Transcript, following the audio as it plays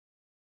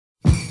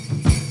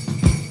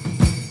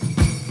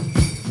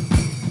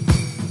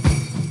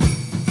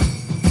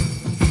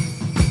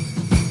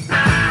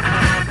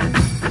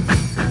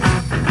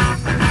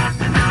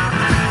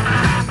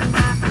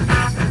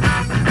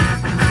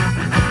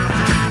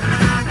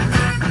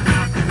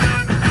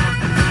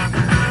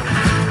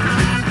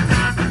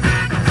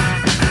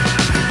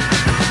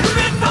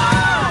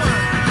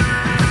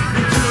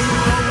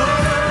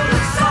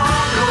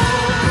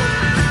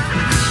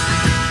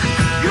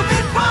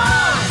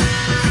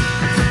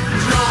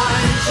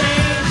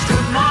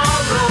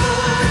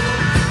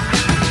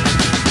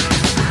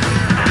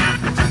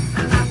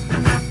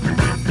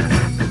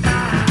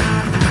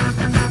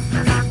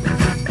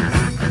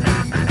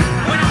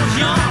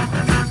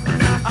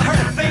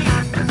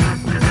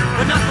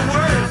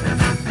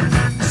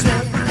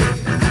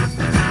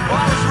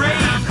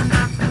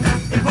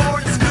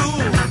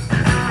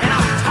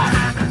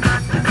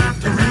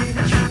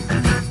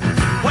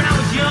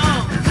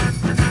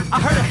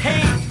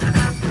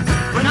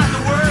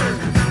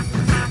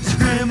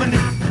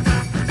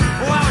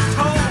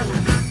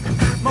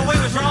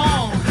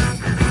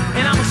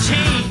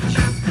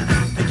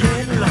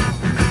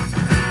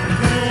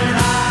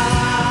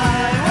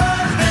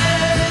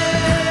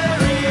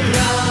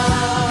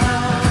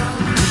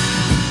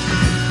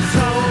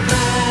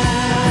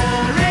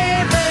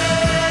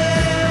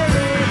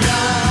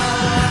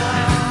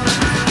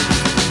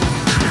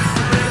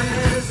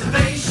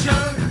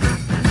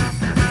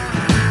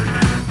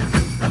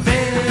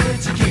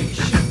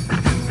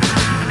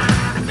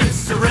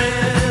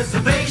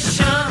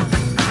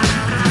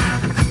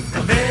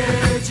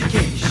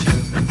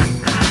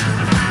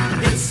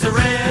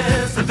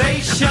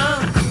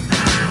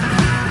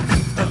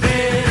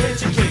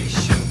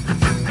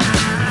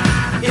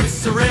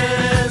a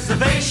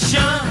reservation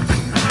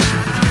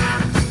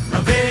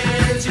of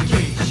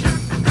education.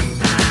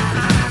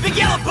 Big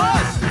yellow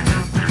bus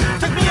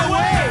took me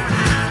away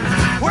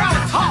where I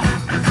was taught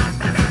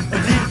a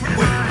different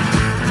way.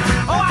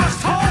 Oh, I was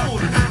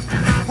told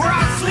where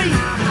I'd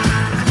sleep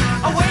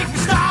away from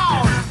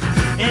stars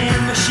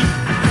and machines.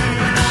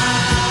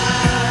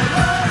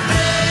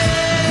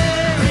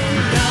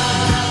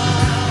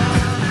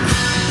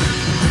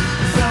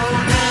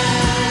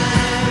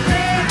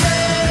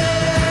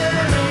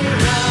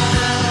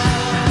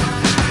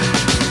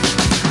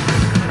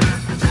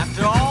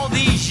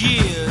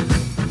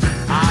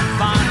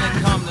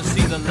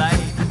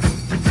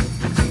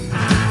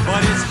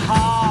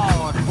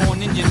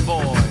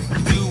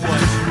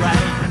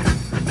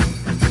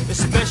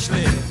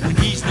 Especially when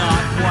he's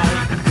not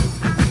white.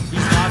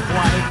 He's not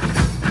white.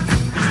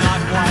 He's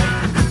not white.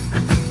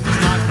 He's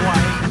not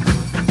white.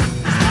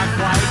 He's not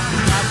white.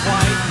 He's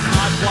not white.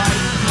 He's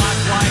not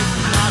white.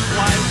 He's not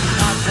white. He's not white. He's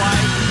not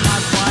white. He's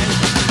not white.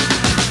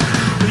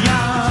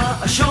 Ya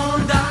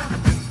shonda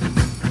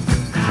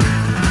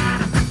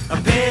a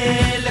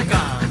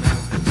pelicana.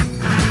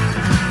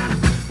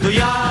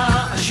 Ya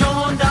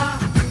shonda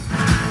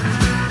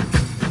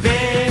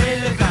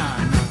pelicana.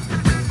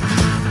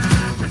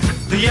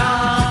 Ya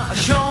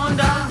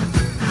shonda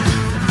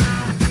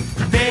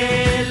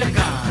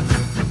pelicana.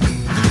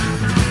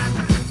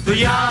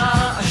 Ya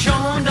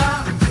shonda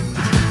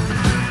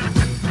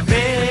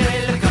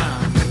pelicana.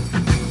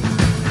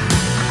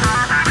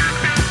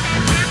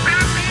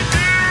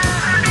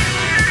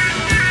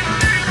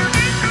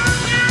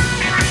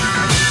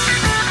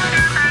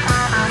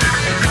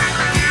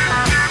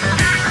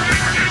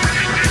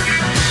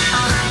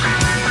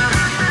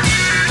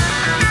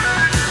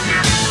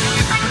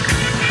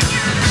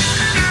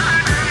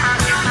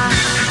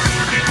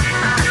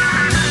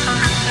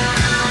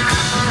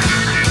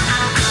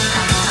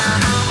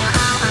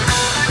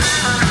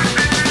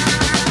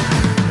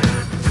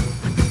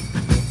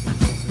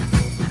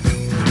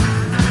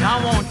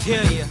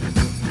 Tell you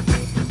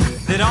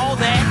that all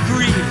that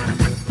grid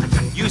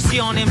you see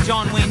on them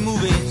John Wayne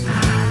movies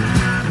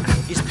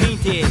is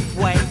painted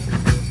white.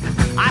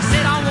 I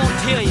said I won't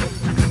tell you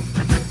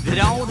that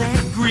all that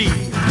grid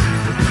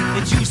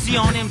that you see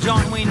on them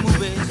John Wayne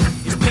movies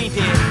is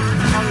painted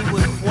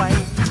Hollywood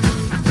white.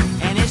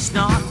 And it's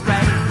not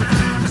right.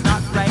 It's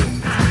not right.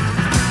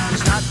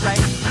 It's not right.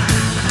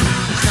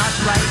 It's not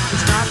right.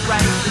 It's not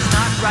right. It's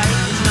not right.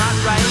 It's not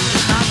right.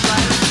 It's not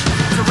right.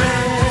 It's a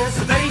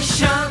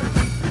reservation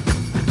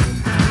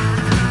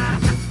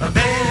of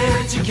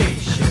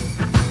education.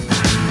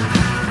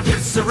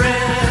 It's a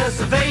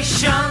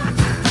reservation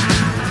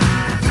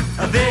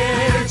of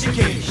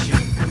education.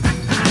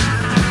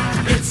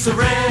 It's a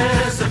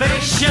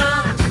reservation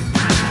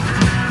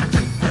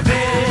of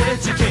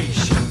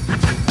education.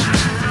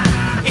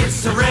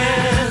 It's a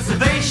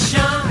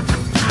reservation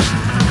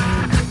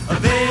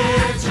of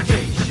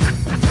education.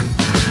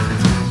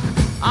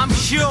 I'm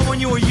sure when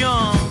you were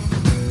young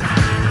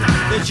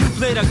that you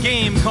played a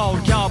game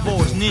called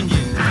Cowboys and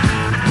Indians.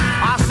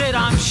 I said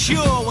I'm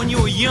sure when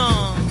you were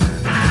young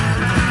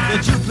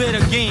that you played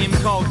a game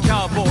called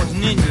Cowboys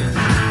and Indians.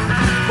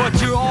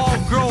 But you're all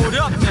grown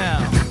up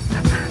now.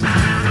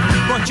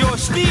 But you're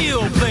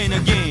still playing a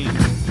game.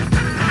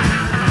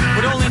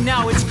 But only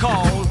now it's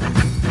called